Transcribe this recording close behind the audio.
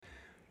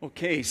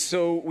Okay,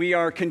 so we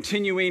are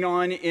continuing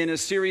on in a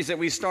series that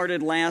we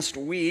started last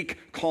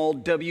week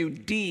called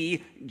WDJD,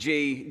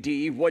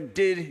 What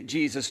Did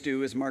Jesus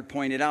Do, as Mark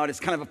pointed out. It's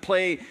kind of a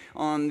play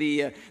on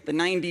the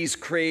 90s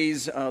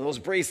craze, those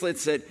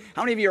bracelets that,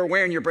 how many of you are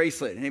wearing your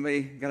bracelet?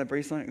 Anybody got a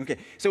bracelet? Okay,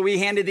 so we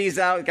handed these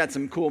out, got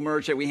some cool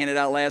merch that we handed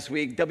out last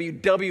week,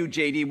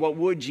 WWJD, What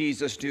Would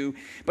Jesus Do?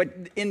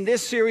 But in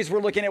this series, we're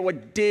looking at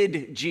what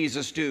did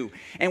Jesus do?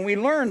 And we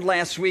learned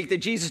last week that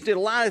Jesus did a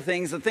lot of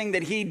things. The thing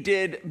that he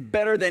did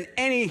better than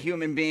any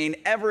human being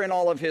ever in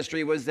all of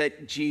history was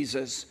that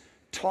Jesus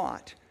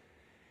taught.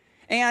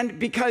 And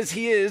because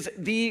he is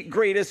the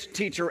greatest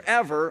teacher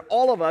ever,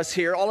 all of us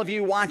here, all of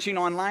you watching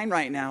online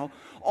right now,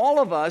 all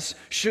of us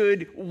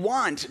should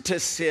want to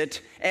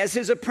sit as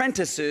his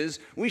apprentices.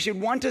 We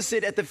should want to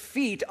sit at the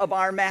feet of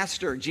our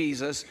master,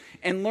 Jesus,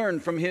 and learn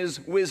from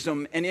his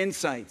wisdom and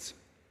insights.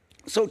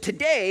 So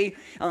today,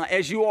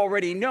 as you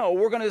already know,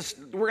 we're going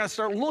to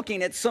start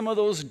looking at some of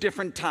those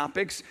different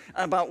topics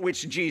about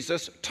which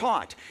Jesus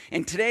taught.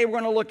 And today we're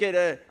going to look at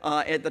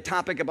the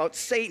topic about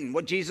Satan,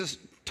 what Jesus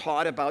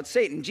taught about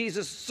Satan.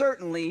 Jesus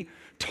certainly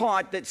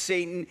taught that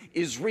Satan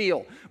is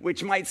real,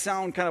 which might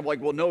sound kind of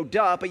like, well, no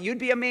duh, but you'd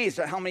be amazed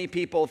at how many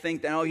people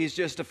think that, oh, he's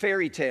just a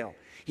fairy tale.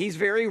 He's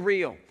very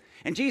real.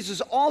 And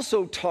Jesus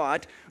also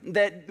taught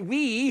that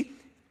we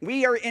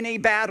are in a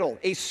battle,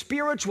 a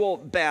spiritual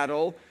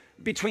battle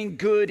between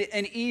good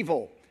and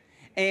evil.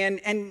 And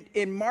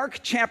in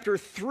Mark chapter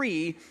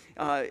 3,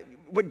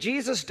 what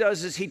Jesus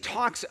does is he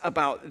talks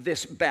about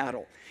this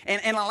battle.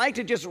 And I like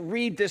to just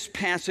read this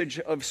passage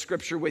of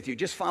scripture with you.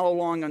 Just follow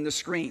along on the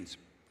screens.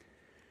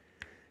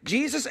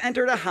 Jesus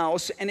entered a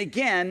house, and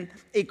again,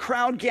 a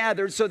crowd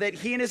gathered so that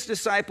he and his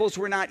disciples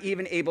were not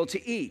even able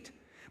to eat.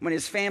 When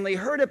his family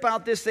heard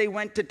about this, they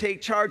went to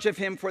take charge of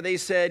him, for they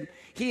said,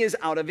 he is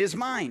out of his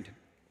mind.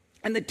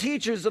 And the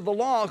teachers of the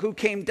law who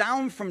came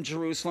down from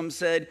Jerusalem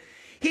said,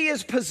 he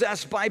is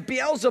possessed by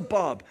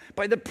Beelzebub,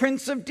 by the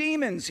prince of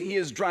demons. He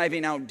is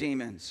driving out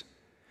demons.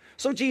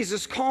 So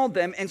Jesus called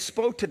them and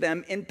spoke to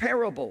them in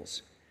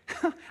parables.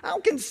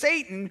 How can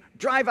Satan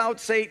drive out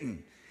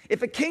Satan?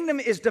 If a kingdom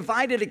is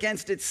divided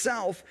against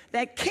itself,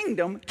 that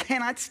kingdom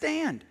cannot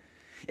stand.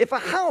 If a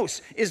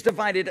house is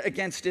divided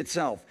against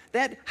itself,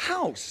 that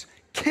house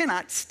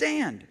cannot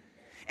stand.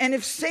 And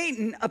if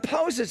Satan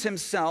opposes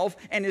himself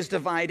and is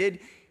divided,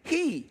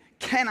 he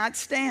cannot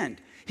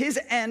stand. His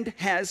end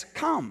has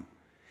come.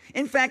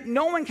 In fact,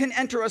 no one can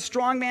enter a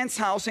strong man's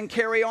house and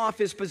carry off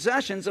his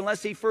possessions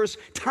unless he first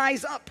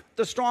ties up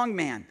the strong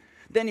man.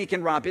 Then he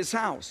can rob his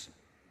house.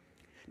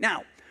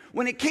 Now,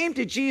 when it came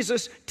to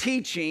Jesus'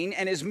 teaching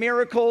and his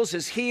miracles,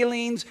 his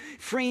healings,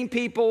 freeing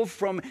people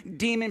from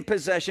demon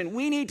possession,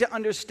 we need to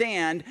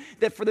understand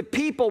that for the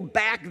people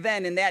back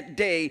then in that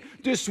day,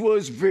 this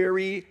was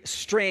very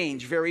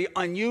strange, very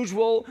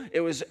unusual. It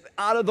was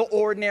out of the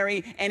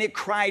ordinary, and it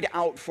cried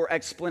out for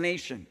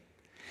explanation.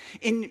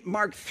 In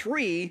Mark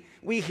 3,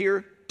 we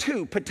hear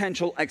two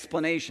potential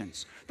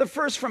explanations. The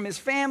first from his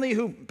family,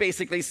 who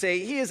basically say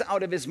he is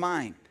out of his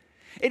mind.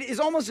 It is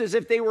almost as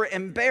if they were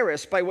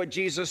embarrassed by what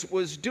Jesus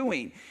was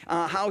doing,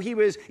 how he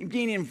was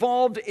being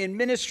involved in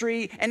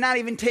ministry and not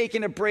even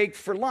taking a break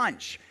for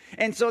lunch.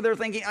 And so they're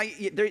thinking,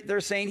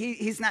 they're saying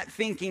he's not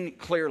thinking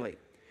clearly.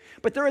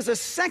 But there is a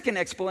second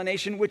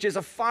explanation, which is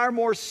a far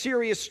more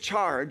serious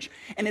charge,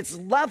 and it's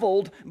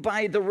leveled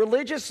by the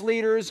religious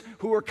leaders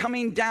who are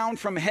coming down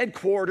from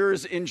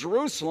headquarters in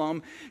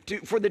Jerusalem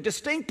for the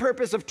distinct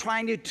purpose of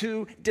trying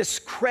to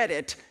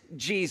discredit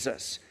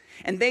Jesus.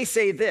 And they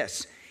say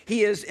this.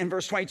 He is, in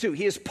verse 22,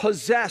 he is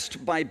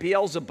possessed by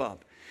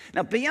Beelzebub.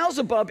 Now,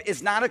 Beelzebub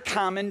is not a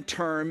common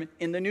term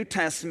in the New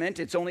Testament.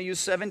 It's only used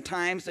 7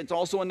 times. It's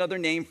also another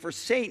name for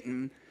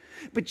Satan.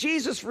 But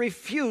Jesus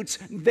refutes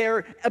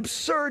their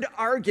absurd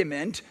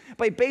argument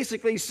by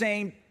basically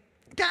saying,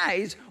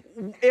 guys,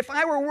 if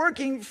I were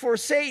working for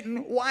Satan,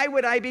 why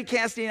would I be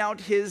casting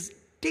out his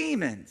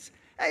demons?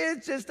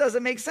 It just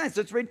doesn't make sense.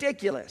 It's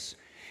ridiculous.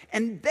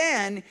 And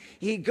then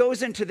he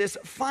goes into this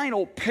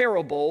final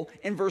parable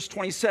in verse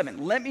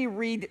 27. Let me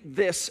read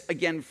this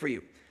again for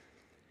you.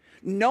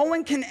 No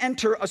one can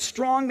enter a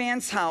strong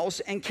man's house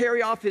and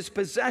carry off his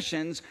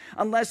possessions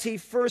unless he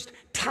first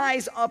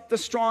ties up the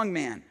strong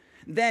man.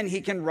 Then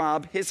he can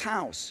rob his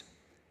house.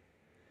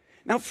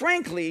 Now,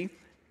 frankly,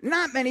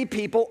 not many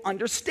people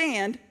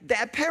understand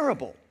that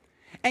parable.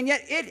 And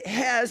yet it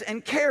has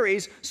and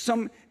carries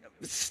some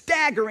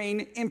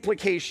staggering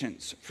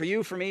implications for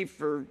you, for me,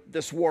 for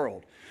this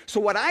world. So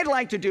what I'd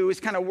like to do is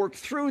kind of work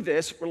through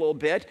this for a little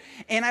bit,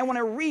 and I want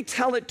to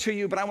retell it to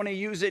you, but I want to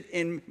use it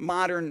in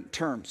modern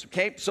terms,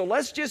 okay? So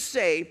let's just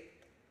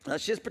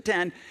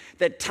pretend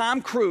that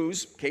Tom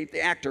Cruise, okay,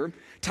 the actor,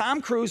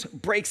 Tom Cruise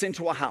breaks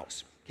into a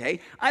house,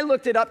 okay? I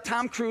looked it up.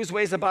 Tom Cruise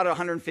weighs about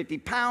 150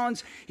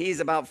 pounds. He's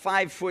about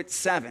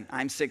 5'7".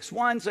 I'm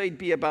 6'1", so he'd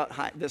be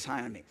about this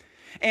high on me.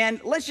 And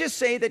let's just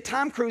say that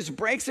Tom Cruise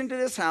breaks into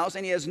this house,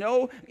 and he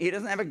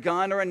doesn't have a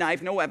gun or a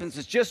knife, no weapons.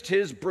 It's just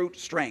his brute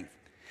strength.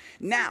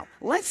 Now,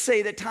 let's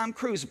say that Tom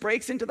Cruise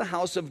breaks into the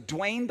house of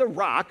Dwayne "The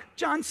Rock"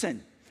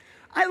 Johnson.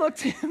 I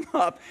looked him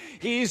up.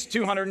 He's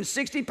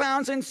 260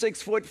 pounds and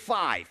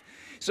 6'5".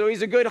 So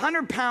he's a good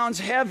 100 pounds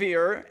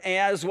heavier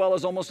as well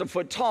as almost a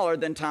foot taller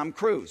than Tom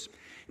Cruise.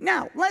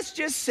 Now, let's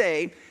just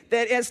say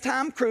that as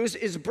Tom Cruise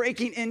is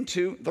breaking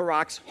into The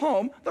Rock's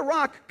home, The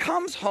Rock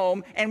comes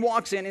home and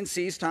walks in and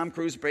sees Tom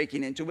Cruise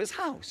breaking into his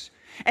house.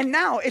 And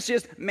now it's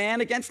just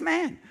man against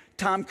man,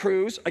 Tom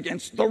Cruise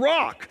against The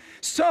Rock.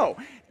 So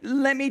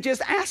let me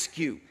just ask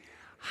you,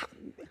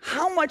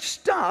 how much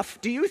stuff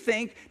do you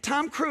think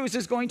Tom Cruise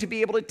is going to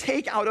be able to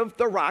take out of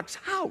The Rock's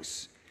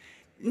house?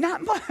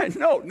 Not much.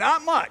 No,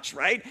 not much,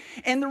 right?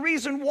 And the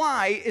reason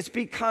why is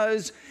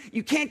because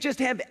you can't just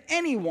have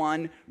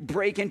anyone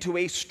break into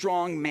a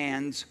strong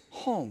man's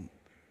home,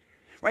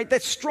 right?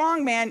 That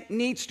strong man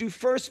needs to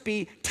first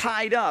be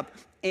tied up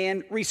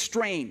and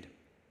restrained.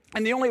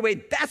 And the only way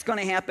that's going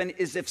to happen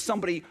is if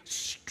somebody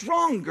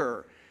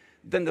stronger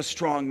than the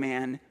strong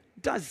man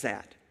does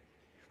that.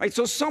 Right,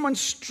 so someone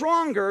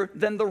stronger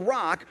than The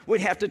Rock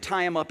would have to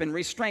tie him up and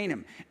restrain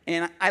him.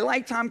 And I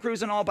like Tom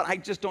Cruise and all, but I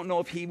just don't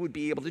know if he would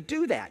be able to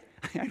do that.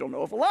 I don't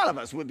know if a lot of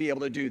us would be able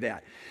to do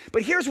that.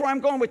 But here's where I'm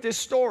going with this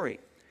story.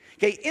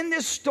 Okay, in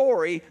this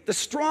story, the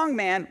strong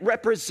man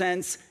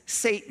represents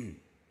Satan.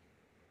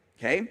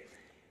 Okay?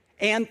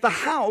 And the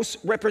house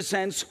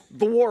represents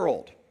the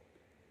world.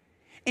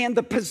 And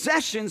the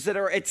possessions that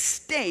are at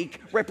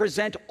stake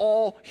represent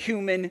all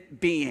human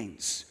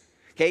beings.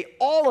 Okay,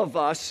 all of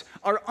us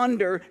are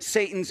under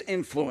Satan's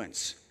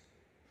influence.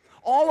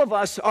 All of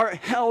us are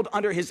held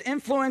under his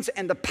influence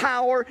and the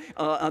power.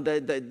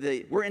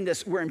 We're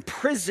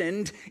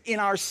imprisoned in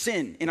our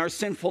sin, in our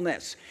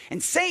sinfulness.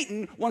 And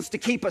Satan wants to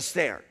keep us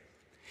there.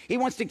 He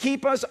wants to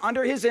keep us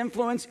under his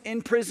influence,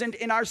 imprisoned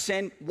in our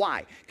sin.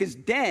 Why? Because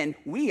then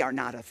we are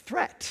not a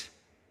threat,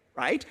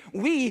 right?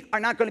 We are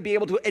not going to be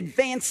able to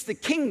advance the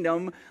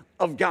kingdom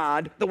of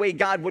God the way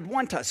God would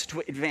want us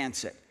to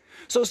advance it.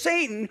 So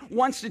Satan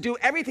wants to do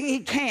everything he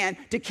can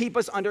to keep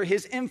us under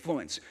his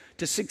influence.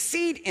 To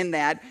succeed in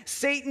that,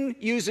 Satan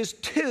uses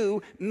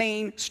two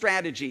main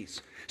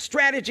strategies.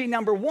 Strategy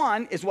number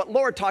one is what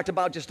Laura talked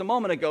about just a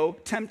moment ago,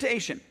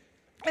 temptation.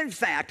 In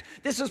fact,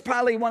 this is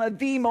probably one of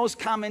the most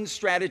common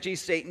strategies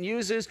Satan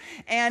uses,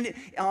 and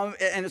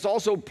it's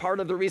also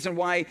part of the reason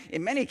why,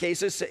 in many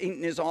cases,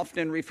 Satan is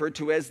often referred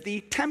to as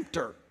the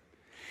tempter.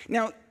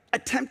 Now, a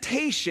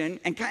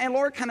temptation, and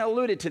Laura kind of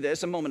alluded to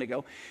this a moment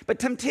ago, but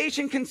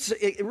temptation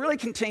it really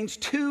contains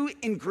two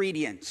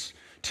ingredients,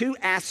 two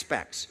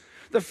aspects.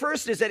 The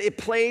first is that it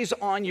plays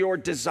on your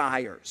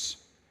desires,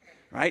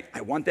 right?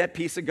 I want that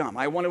piece of gum.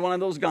 I wanted one of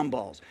those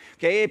gumballs.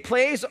 Okay, it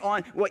plays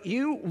on what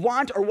you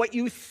want or what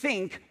you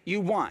think you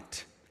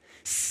want.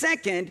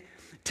 Second,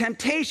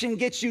 temptation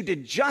gets you to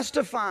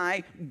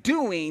justify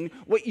doing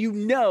what you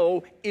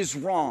know is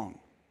wrong.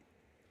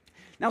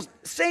 Now,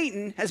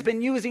 Satan has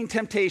been using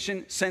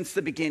temptation since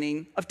the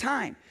beginning of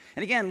time.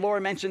 And again,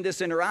 Laura mentioned this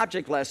in her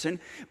object lesson,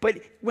 but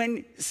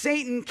when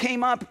Satan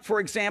came up, for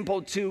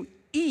example, to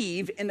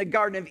Eve in the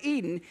Garden of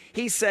Eden,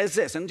 he says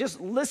this, and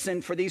just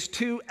listen for these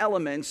two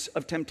elements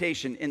of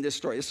temptation in this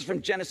story. This is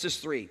from Genesis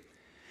 3.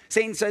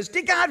 Satan says,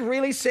 "Did God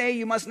really say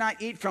you must not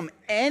eat from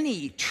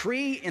any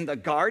tree in the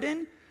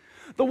garden?"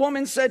 The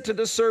woman said to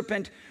the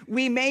serpent,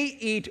 "We may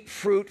eat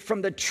fruit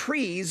from the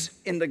trees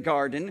in the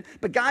garden,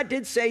 but God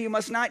did say you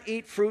must not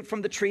eat fruit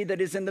from the tree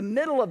that is in the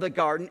middle of the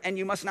garden, and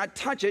you must not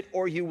touch it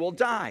or you will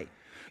die."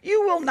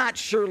 "You will not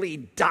surely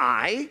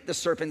die," the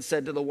serpent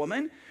said to the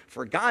woman,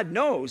 "for God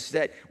knows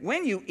that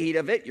when you eat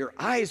of it, your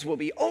eyes will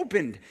be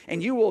opened,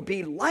 and you will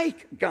be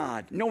like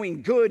God,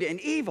 knowing good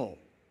and evil."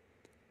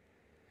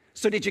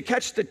 So did you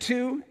catch the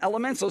two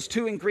elements, those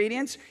two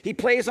ingredients? He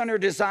plays on her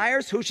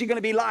desires. Who's she going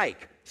to be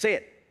like? Say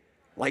it.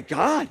 Like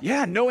God,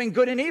 yeah, knowing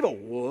good and evil.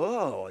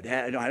 Whoa,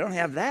 I don't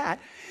have that.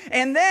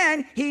 And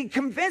then he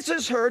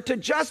convinces her to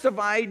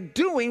justify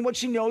doing what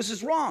she knows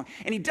is wrong.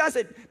 And he does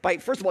it by,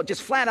 first of all,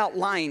 just flat out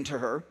lying to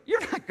her.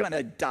 "You're not going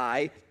to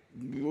die."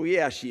 Well,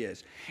 yeah, she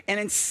is. And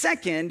then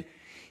second,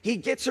 he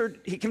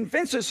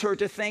convinces her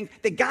to think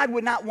that God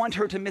would not want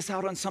her to miss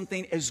out on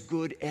something as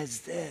good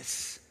as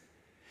this.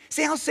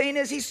 See how Satan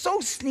is? He's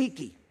so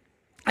sneaky.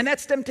 And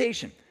that's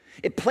temptation.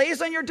 It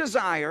plays on your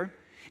desire,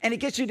 and it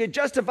gets you to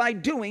justify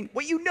doing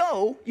what you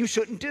know you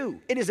shouldn't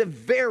do. It is a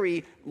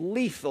very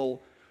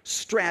lethal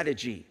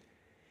strategy.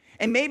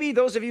 And maybe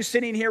those of you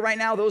sitting here right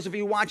now, those of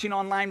you watching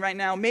online right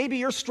now, maybe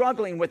you're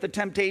struggling with a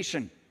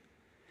temptation.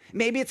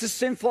 Maybe it's a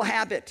sinful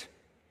habit.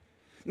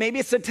 Maybe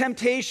it's a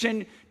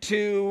temptation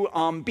to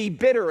be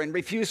bitter and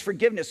refuse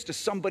forgiveness to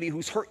somebody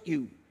who's hurt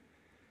you.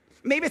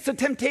 Maybe it's a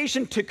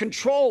temptation to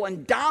control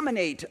and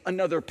dominate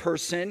another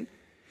person.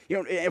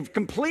 You know,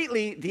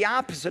 completely the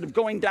opposite of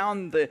going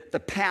down the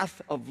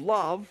path of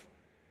love.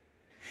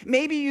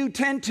 Maybe you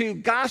tend to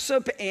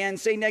gossip and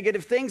say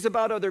negative things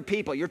about other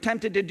people. You're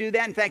tempted to do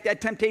that. In fact, that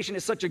temptation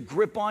is such a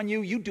grip on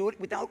you, you do it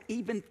without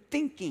even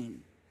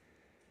thinking.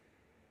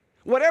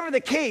 Whatever the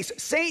case,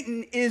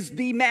 Satan is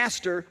the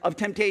master of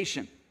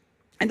temptation.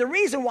 And the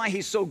reason why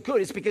he's so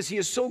good is because he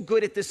is so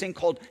good at this thing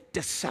called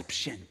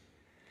deception.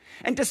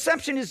 And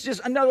deception is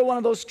just another one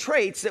of those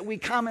traits that we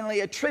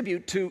commonly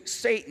attribute to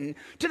Satan,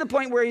 to the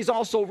point where he's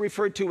also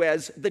referred to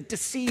as the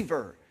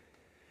deceiver.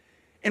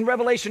 In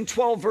Revelation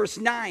 12, verse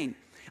 9,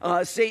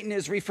 Satan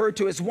is referred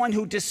to as one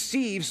who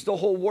deceives the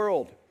whole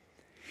world.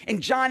 In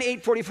John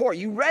 8:44,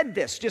 you read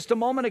this just a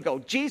moment ago.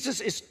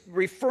 Jesus is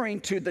referring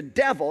to the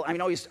devil. I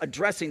know he's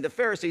addressing the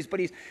Pharisees,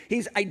 but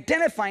he's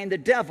identifying the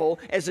devil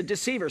as a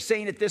deceiver,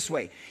 saying it this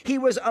way. He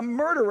was a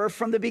murderer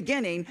from the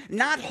beginning,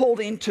 not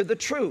holding to the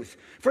truth,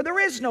 for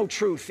there is no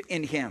truth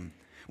in him.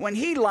 When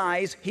he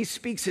lies, he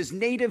speaks his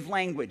native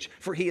language,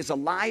 for he is a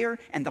liar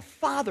and the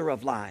father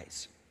of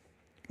lies.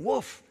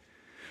 Woof.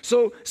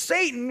 So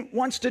Satan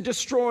wants to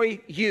destroy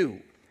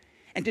you.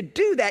 And to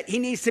do that, he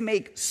needs to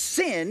make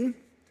sin,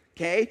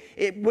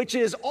 which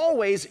is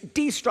always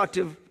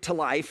destructive to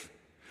life,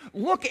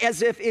 look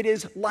as if it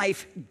is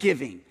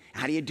life-giving.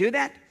 How do you do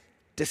that?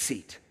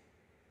 Deceit.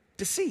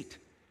 Deceit.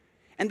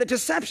 And the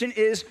deception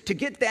is to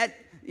get that,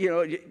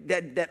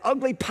 that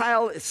ugly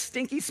pile,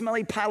 stinky,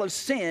 smelly pile of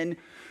sin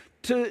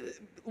to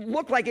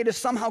look like it is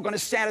somehow going to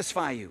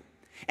satisfy you.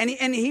 And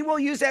he will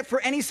use that for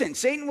any sin.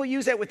 Satan will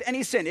use that with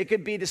any sin. It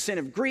could be the sin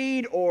of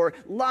greed or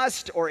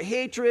lust or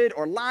hatred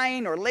or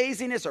lying or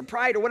laziness or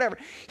pride or whatever.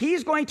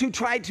 He's going to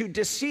try to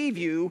deceive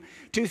you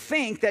to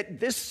think that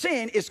this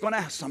sin is going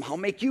to somehow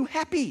make you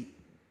happy.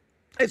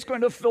 It's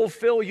going to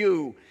fulfill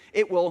you.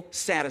 It will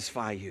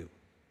satisfy you.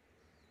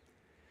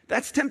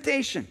 That's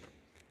temptation.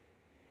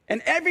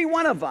 And every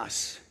one of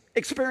us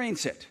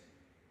experience it.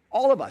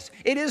 All of us.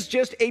 It is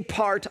just a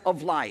part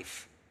of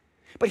life.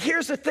 But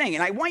here's the thing,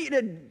 and I want you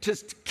to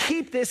just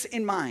keep this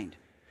in mind.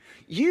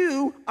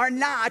 You are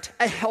not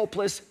a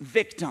helpless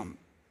victim.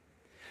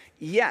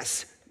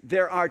 Yes,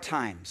 there are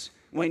times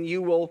when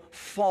you will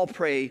fall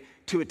prey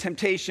to a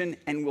temptation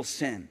and will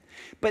sin.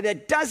 But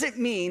that doesn't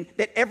mean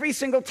that every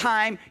single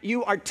time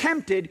you are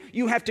tempted,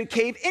 you have to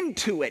cave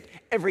into it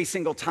every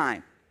single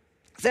time.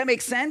 Does that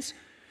make sense?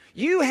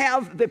 You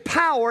have the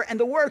power and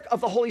the work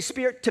of the Holy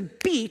Spirit to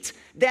beat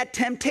that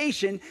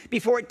temptation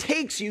before it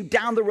takes you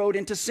down the road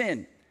into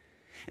sin.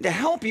 And to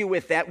help you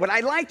with that, what I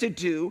like to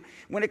do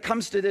when it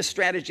comes to this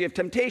strategy of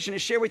temptation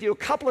is share with you a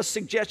couple of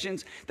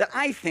suggestions that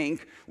I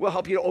think will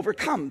help you to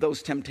overcome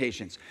those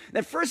temptations.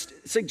 The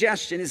first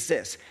suggestion is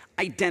this: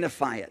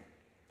 identify it.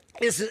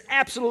 This is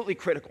absolutely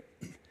critical.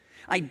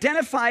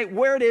 Identify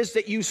where it is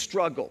that you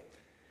struggle.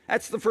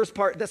 That's the first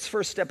part, that's the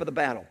first step of the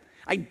battle.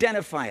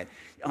 Identify it.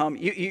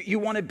 You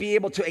want to be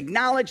able to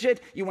acknowledge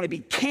it. You want to be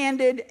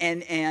candid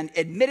and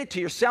admit it to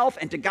yourself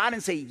and to God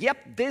and say, yep,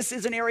 this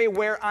is an area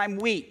where I'm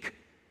weak.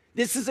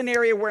 This is an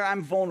area where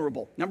I'm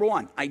vulnerable. Number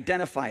one,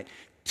 identify it.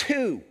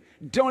 Two,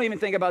 don't even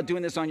think about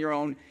doing this on your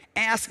own.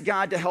 Ask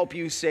God to help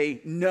you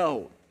say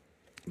no.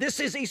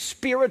 This is a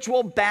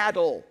spiritual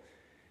battle.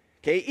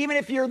 Okay, even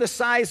if you're the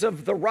size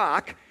of the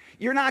rock,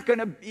 you're not going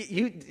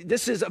to,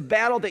 this is a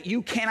battle that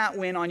you cannot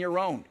win on your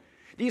own.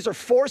 These are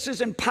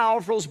forces and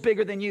powers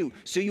bigger than you.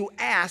 So you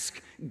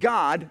ask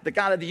God, the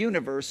God of the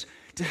universe,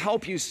 to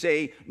help you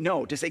say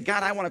no, to say,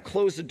 God, I want to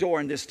close the door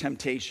on this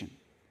temptation.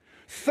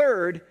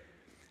 Third,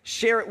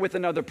 share it with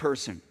another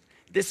person.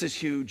 This is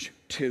huge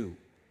too.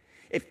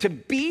 If to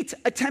beat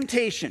a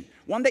temptation,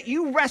 one that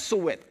you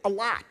wrestle with a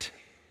lot,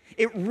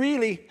 it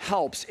really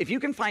helps if you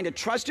can find a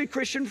trusted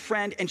Christian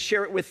friend and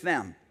share it with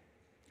them,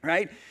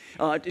 right?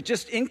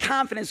 Just in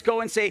confidence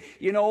go and say,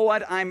 you know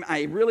what,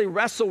 I really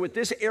wrestle with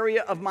this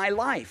area of my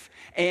life,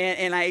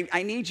 and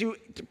I need you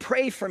to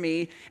pray for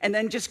me, and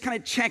then just kind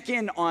of check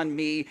in on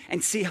me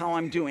and see how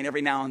I'm doing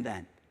every now and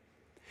then.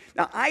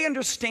 Now, I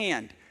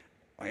understand.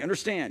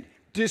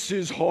 This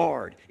is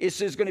hard.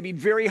 This is going to be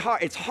very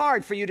hard. It's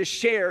hard for you to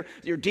share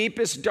your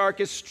deepest,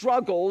 darkest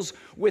struggles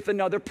with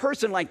another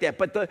person like that.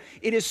 But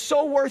it is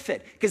so worth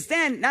it. Because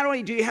then, not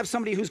only do you have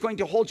somebody who's going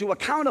to hold you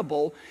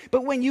accountable,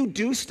 but when you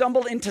do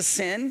stumble into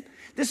sin,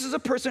 this is a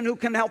person who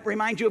can help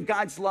remind you of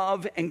God's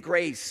love and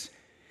grace.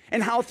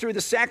 And how through the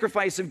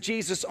sacrifice of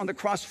Jesus on the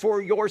cross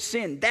for your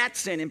sin, that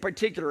sin in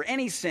particular,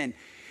 any sin,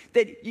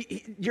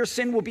 that your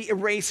sin will be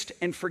erased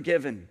and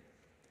forgiven.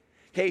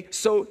 Okay,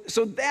 so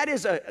that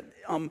is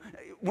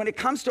when it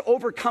comes to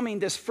overcoming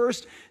this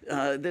first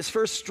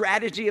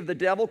strategy of the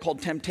devil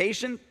called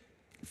temptation,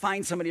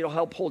 find somebody to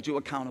help hold you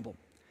accountable.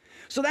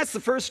 So that's the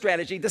first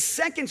strategy. The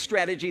second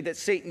strategy that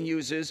Satan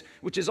uses,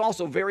 which is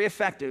also very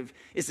effective,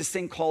 is this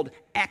thing called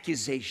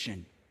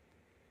accusation.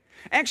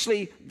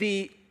 Actually,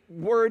 the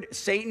word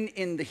Satan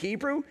in the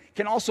Hebrew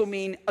can also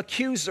mean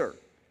accuser.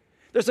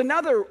 There's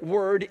another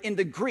word in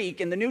the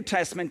Greek in the New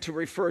Testament to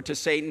refer to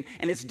Satan,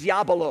 and it's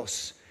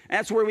diabolos. And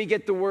that's where we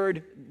get the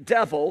word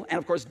devil, and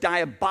of course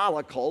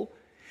diabolical.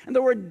 And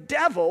the word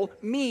devil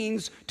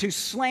means to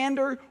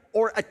slander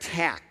or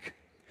attack.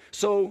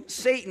 So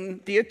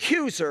Satan, the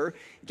accuser,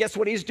 guess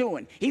what he's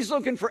doing? He's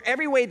looking for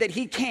every way that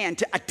he can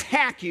to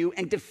attack you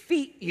and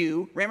defeat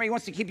you. Remember, he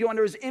wants to keep you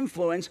under his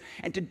influence.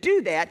 And to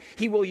do that,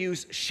 he will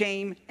use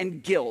shame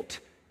and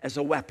guilt as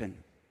a weapon.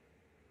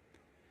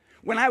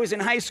 When I was in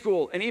high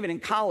school and even in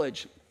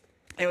college,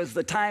 It was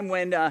the time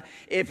when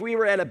if we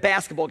were at a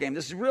basketball game,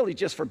 this is really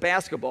just for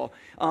basketball,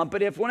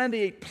 but if one of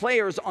the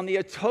players on the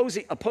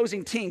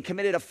opposing team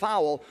committed a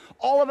foul,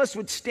 all of us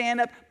would stand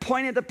up,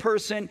 point at the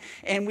person,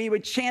 and we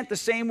would chant the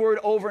same word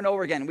over and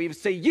over again. We would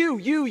say, you,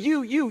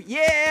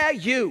 yeah,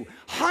 you.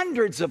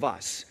 Hundreds of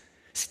us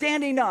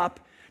standing up,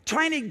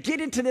 trying to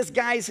get into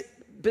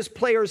this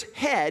player's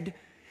head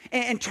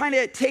and trying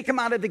to take him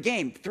out of the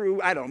game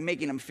through, I don't know,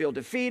 making him feel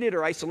defeated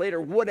or isolated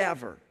or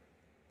whatever.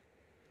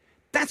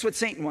 That's what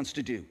Satan wants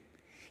to do.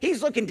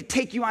 He's looking to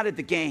take you out of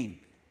the game.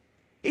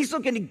 He's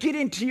looking to get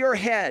into your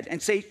head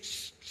and say,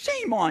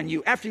 shame on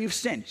you after you've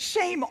sinned.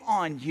 Shame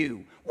on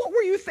you. What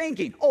were you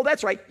thinking? Oh,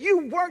 that's right.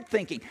 You weren't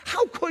thinking.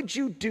 How could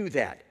you do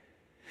that?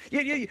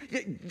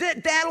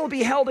 That'll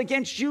be held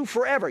against you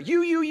forever.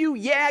 You,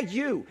 yeah,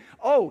 you.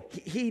 Oh,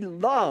 he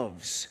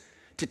loves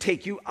to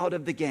take you out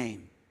of the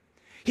game.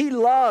 He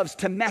loves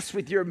to mess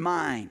with your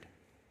mind.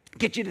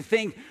 Get you to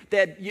think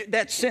that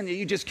that sin that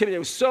you just committed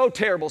was so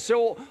terrible,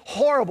 so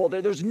horrible,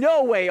 that there's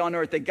no way on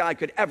earth that God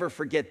could ever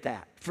forgive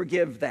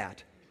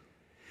that.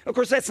 Of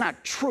course, that's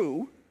not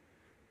true.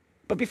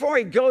 But before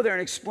I go there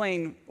and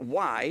explain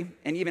why,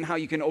 and even how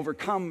you can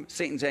overcome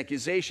Satan's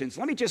accusations,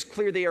 let me just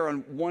clear the air on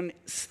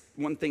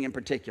one thing in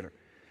particular.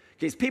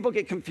 Because people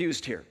get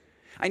confused here.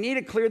 I need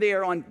to clear the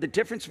air on the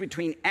difference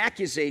between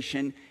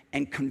accusation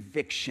and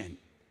conviction.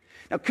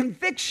 Now,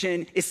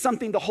 conviction is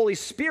something the Holy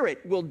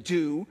Spirit will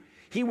do.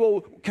 He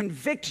will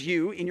convict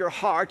you in your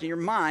heart, in your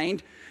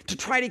mind, to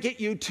try to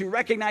get you to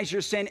recognize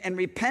your sin and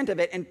repent of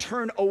it and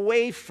turn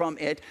away from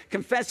it,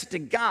 confess it to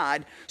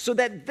God, so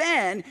that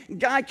then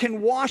God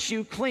can wash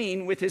you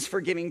clean with his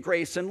forgiving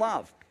grace and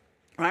love.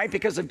 Right?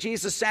 Because of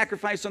Jesus'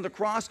 sacrifice on the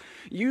cross,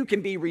 you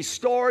can be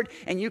restored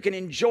and you can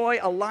enjoy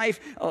a life,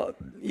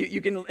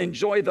 you can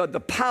enjoy the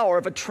power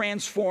of a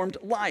transformed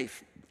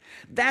life.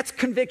 That's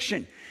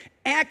conviction.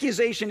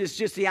 Accusation is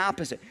just the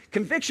opposite.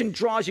 Conviction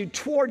draws you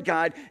toward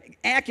God.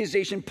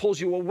 Accusation pulls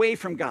you away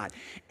from God.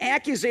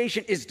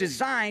 Accusation is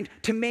designed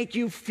to make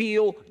you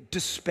feel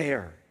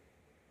despair,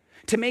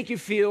 to make you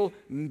feel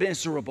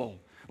miserable,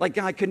 like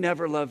God could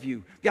never love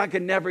you. God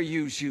could never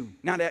use you,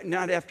 not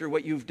after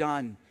what you've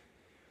done.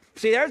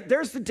 See,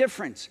 there's the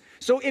difference.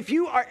 So if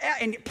you are,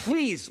 and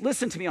please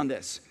listen to me on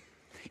this.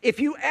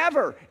 If you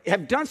ever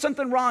have done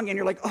something wrong and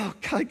you're like, oh,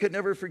 God could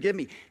never forgive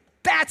me,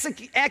 that's an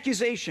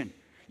accusation.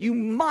 You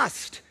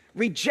must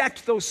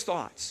reject those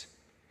thoughts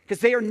because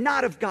they are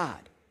not of God.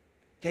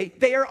 Okay?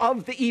 They are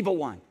of the evil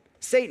one,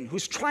 Satan,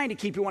 who's trying to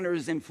keep you under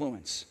his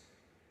influence.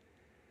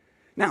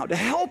 Now, to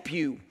help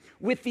you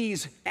with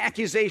these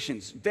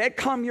accusations that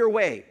come your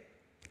way,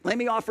 let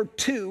me offer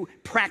two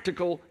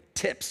practical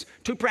tips,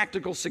 two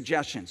practical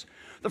suggestions.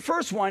 The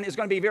first one is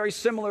going to be very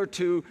similar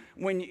to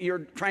when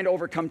you're trying to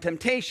overcome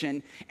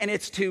temptation, and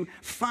it's to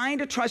find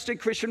a trusted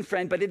Christian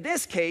friend, but in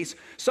this case,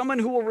 someone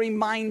who will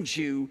remind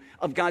you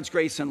of God's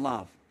grace and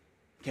love.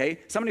 Okay?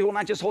 Somebody who will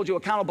not just hold you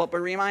accountable, but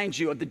remind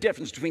you of the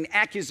difference between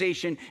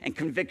accusation and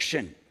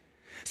conviction.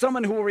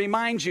 Someone who will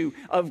remind you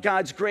of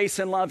God's grace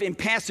and love in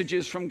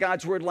passages from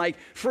God's word like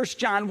 1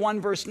 John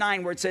 1 verse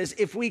 9, where it says,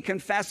 if we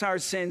confess our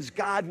sins,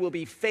 God will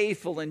be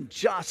faithful and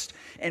just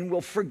and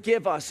will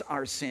forgive us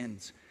our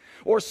sins.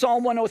 Or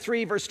Psalm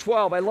 103 verse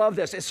 12, I love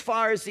this. As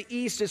far as the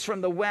east is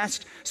from the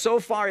west, so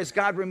far as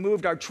God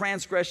removed our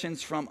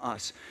transgressions from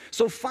us.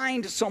 So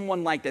find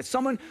someone like that,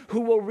 someone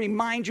who will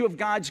remind you of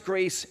God's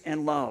grace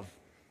and love.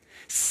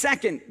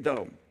 Second,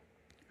 though,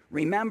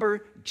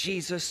 remember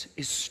Jesus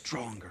is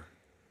stronger.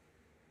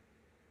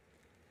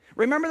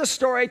 Remember the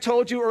story I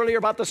told you earlier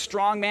about the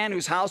strong man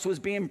whose house was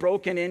being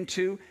broken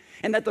into?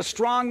 And that the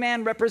strong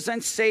man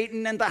represents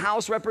Satan and the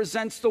house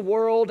represents the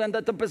world, and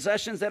that the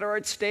possessions that are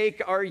at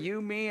stake are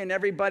you, me, and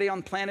everybody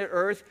on planet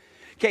Earth.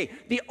 Okay,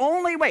 the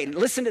only way,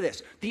 listen to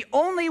this, the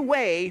only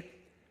way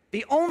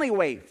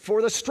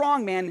for the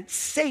strong man,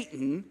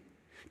 Satan,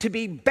 to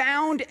be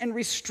bound and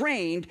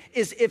restrained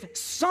is if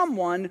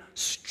someone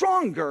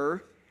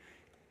stronger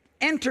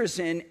enters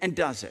in and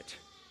does it.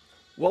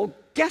 Well,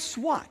 guess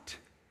what?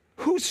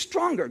 Who's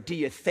stronger, do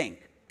you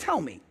think?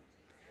 Tell me.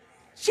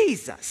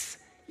 Jesus.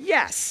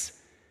 Yes.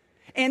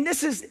 And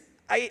this is,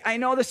 I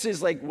know this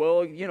is like,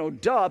 well,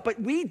 duh, but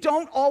we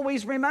don't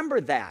always remember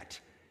that.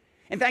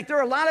 In fact, there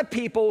are a lot of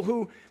people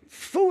who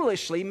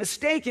foolishly,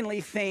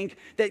 mistakenly think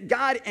that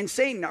God and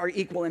Satan are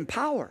equal in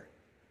power.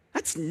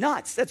 That's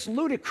nuts. That's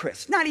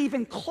ludicrous. Not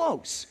even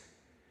close.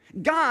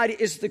 God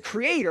is the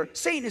creator.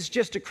 Satan is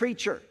just a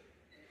creature.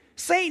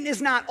 Satan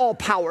is not all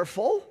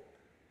powerful.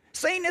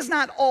 Satan is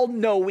not all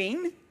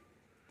knowing.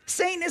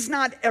 Satan is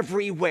not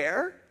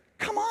everywhere.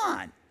 Come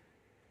on.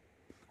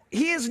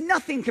 He is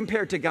nothing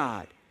compared to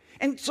God.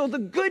 And so the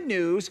good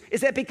news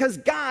is that because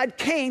God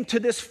came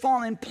to this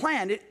fallen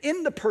planet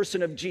in the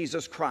person of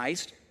Jesus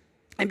Christ,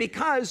 and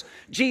because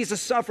Jesus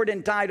suffered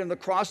and died on the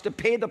cross to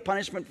pay the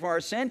punishment for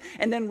our sin,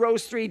 and then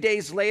rose 3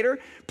 days later,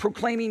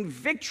 proclaiming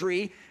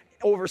victory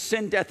over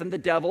sin, death, and the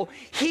devil,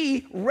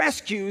 he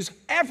rescues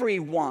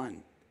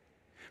everyone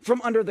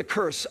from under the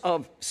curse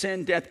of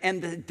sin, death,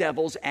 and the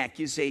devil's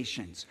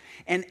accusations.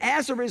 And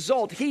as a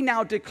result, he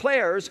now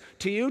declares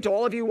to you, to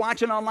all of you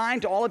watching online,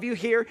 to all of you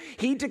here,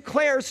 he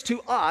declares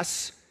to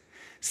us,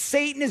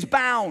 Satan is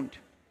bound.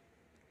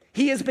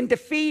 He has been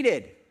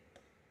defeated.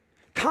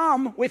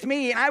 Come with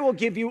me and I will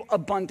give you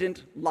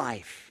abundant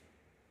life.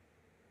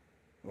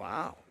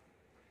 Wow.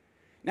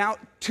 Now,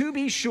 to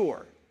be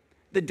sure,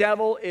 the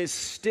devil is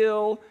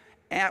still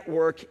at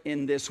work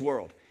in this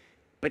world.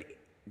 But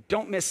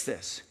don't miss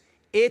this.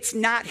 It's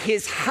not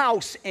his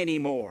house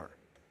anymore.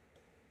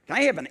 Can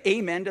I have an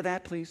amen to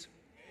that, please?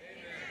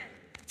 Amen.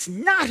 It's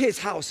not his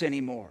house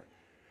anymore.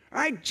 All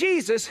right,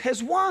 Jesus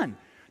has won.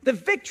 The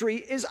victory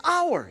is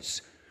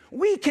ours.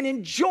 We can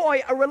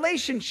enjoy a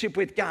relationship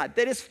with God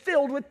that is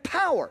filled with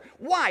power.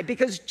 Why?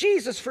 Because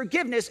Jesus'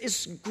 forgiveness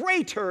is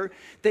greater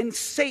than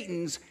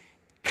Satan's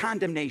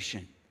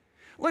condemnation.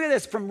 Look at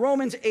this from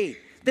Romans 8.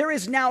 There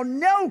is now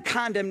no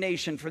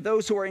condemnation for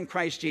those who are in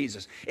Christ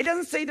Jesus. It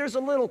doesn't say there's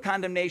a little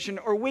condemnation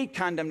or weak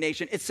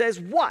condemnation. It says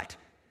what?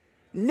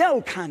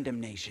 No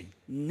condemnation.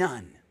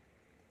 None.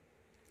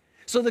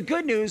 So the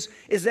good news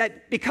is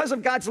that because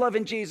of God's love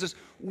in Jesus,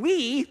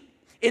 we,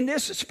 in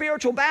this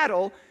spiritual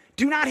battle,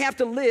 do not have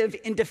to live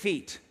in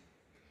defeat.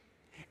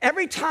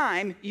 Every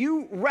time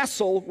you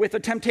wrestle with a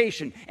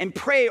temptation and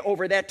pray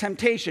over that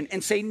temptation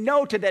and say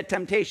no to that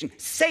temptation,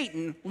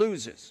 Satan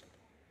loses.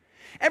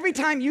 Every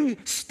time you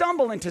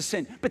stumble into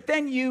sin, but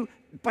then you,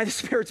 by the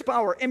Spirit's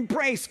power,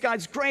 embrace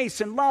God's grace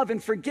and love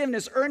and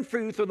forgiveness earned for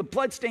you through the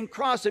bloodstained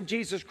cross of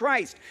Jesus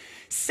Christ,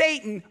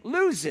 Satan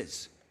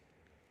loses.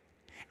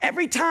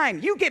 Every time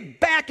you get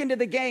back into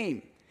the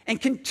game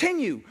and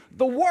continue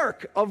the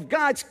work of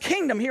God's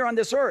kingdom here on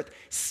this earth,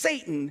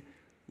 Satan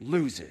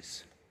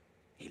loses.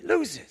 He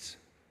loses.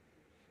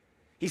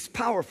 He's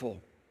powerful,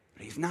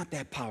 but he's not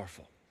that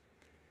powerful.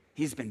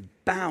 He's been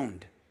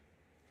bound.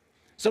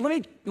 So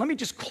let me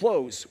just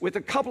close with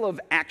a couple of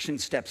action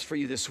steps for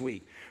you this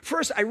week.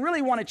 First, I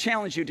really want to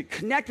challenge you to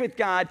connect with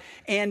God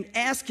and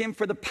ask him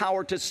for the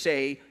power to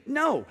say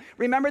no.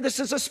 Remember,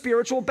 this is a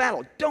spiritual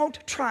battle. Don't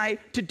try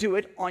to do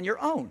it on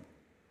your own.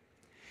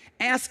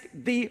 Ask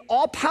the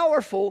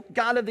all-powerful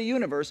God of the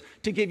universe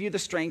to give you the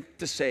strength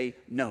to say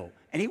no.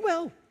 And he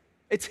will.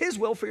 It's his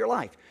will for your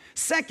life.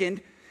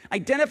 Second,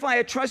 identify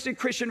a trusted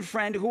Christian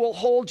friend who will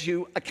hold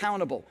you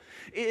accountable.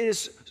 It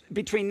is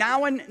between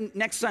now and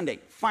next Sunday,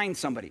 find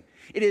somebody.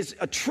 It is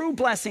a true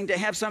blessing to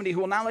have somebody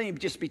who will not only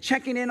just be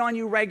checking in on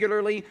you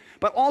regularly,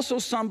 but also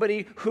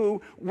somebody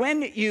who,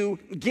 when you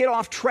get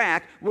off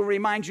track, will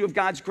remind you of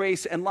God's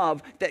grace and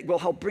love that will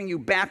help bring you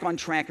back on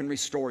track and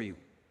restore you.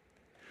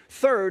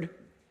 Third,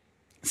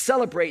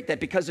 celebrate that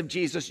because of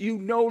Jesus, you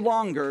no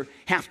longer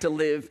have to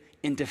live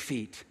in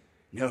defeat.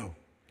 No,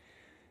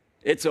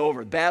 it's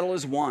over. Battle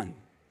is won.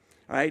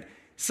 All right?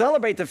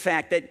 Celebrate the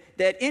fact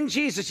that in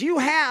Jesus you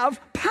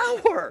have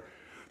power.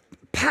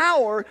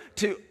 Power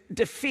to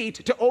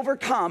defeat, to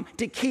overcome,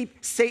 to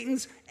keep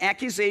Satan's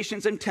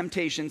accusations and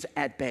temptations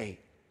at bay.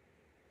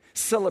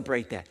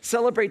 Celebrate that.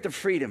 Celebrate the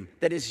freedom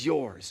that is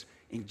yours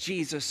in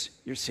Jesus,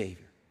 your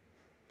Savior.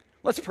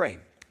 Let's pray.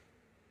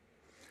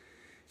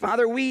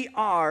 Father, we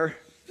are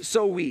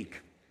so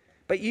weak,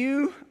 but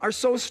you are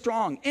so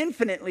strong,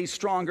 infinitely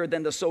stronger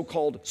than the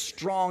so-called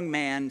strong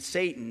man,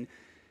 Satan.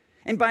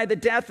 And by the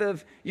death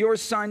of your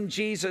Son,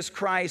 Jesus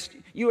Christ,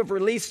 you have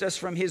released us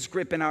from his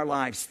grip in our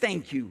lives.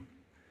 Thank you.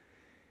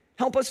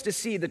 Help us to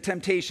see the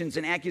temptations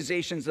and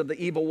accusations of the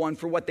evil one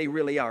for what they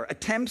really are,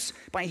 attempts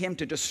by him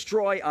to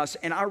destroy us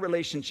and our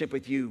relationship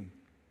with you.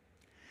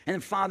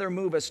 And Father,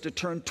 move us to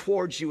turn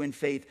towards you in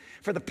faith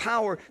for the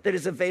power that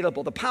is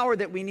available, the power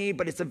that we need,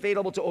 but it's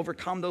available to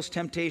overcome those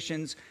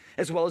temptations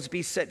as well as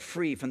be set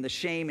free from the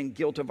shame and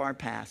guilt of our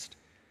past.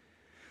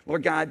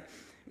 Lord God,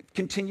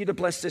 continue to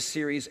bless this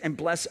series and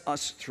bless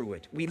us through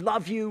it. We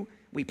love you.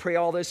 We pray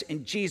all this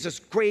in Jesus'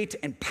 great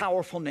and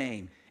powerful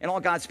name. And all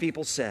God's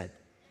people said,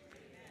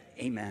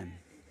 Amen.